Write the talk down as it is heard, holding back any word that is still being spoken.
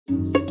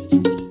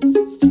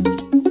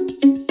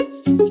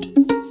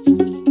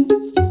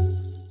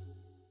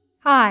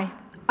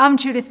I'm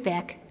Judith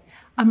Beck.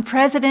 I'm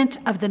president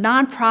of the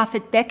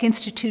nonprofit Beck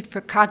Institute for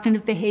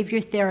Cognitive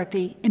Behavior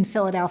Therapy in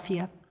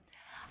Philadelphia.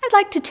 I'd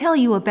like to tell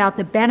you about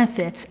the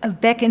benefits of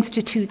Beck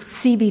Institute's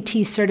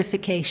CBT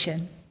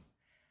certification.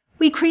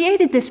 We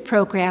created this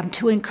program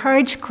to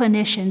encourage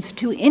clinicians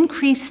to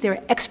increase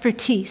their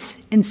expertise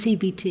in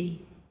CBT.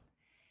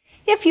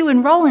 If you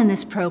enroll in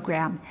this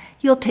program,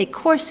 you'll take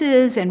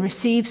courses and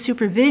receive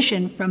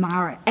supervision from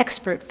our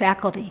expert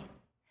faculty.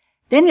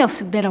 Then you'll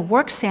submit a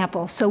work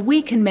sample so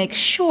we can make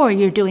sure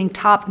you're doing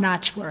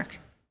top-notch work.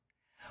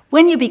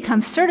 When you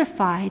become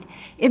certified,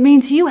 it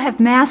means you have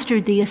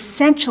mastered the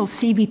essential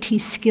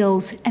CBT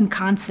skills and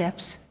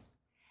concepts,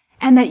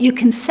 and that you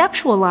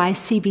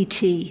conceptualize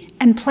CBT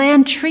and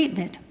plan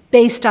treatment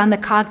based on the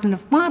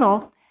cognitive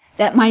model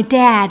that my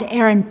dad,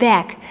 Aaron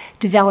Beck,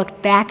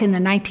 developed back in the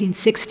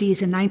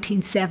 1960s and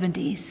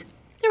 1970s.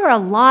 There are a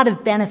lot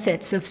of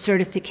benefits of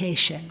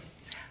certification.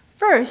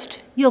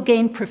 First, you'll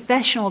gain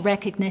professional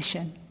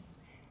recognition.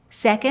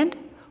 Second,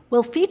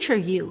 we'll feature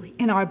you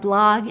in our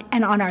blog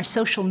and on our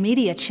social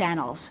media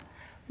channels,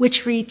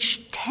 which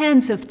reach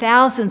tens of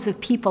thousands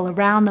of people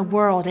around the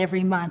world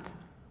every month.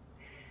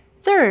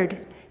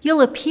 Third,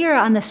 you'll appear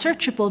on the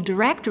searchable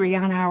directory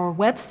on our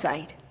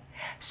website,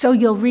 so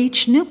you'll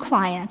reach new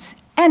clients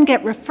and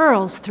get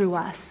referrals through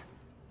us.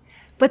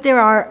 But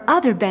there are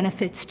other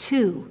benefits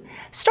too,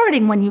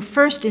 starting when you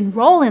first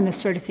enroll in the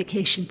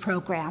certification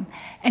program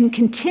and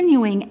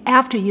continuing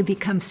after you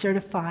become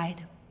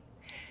certified.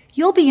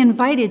 You'll be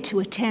invited to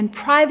attend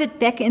private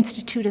Beck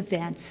Institute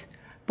events,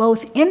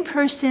 both in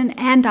person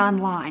and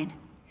online,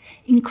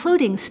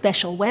 including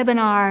special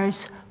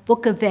webinars,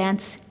 book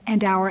events,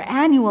 and our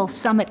annual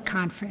summit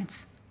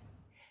conference.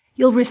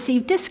 You'll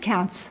receive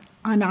discounts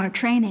on our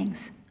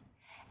trainings,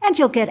 and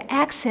you'll get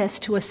access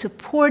to a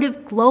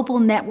supportive global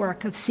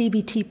network of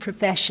CBT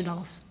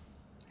professionals.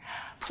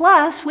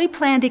 Plus, we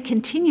plan to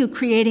continue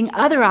creating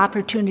other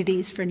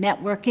opportunities for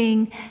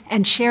networking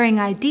and sharing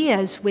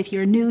ideas with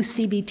your new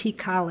CBT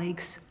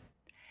colleagues.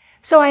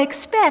 So I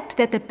expect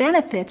that the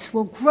benefits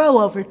will grow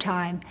over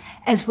time,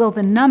 as will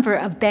the number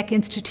of Beck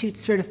Institute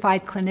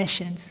certified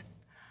clinicians.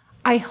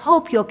 I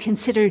hope you'll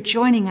consider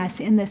joining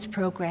us in this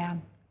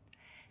program.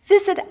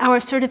 Visit our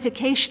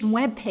certification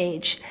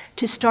webpage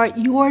to start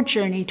your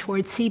journey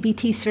towards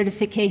CBT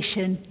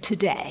certification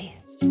today.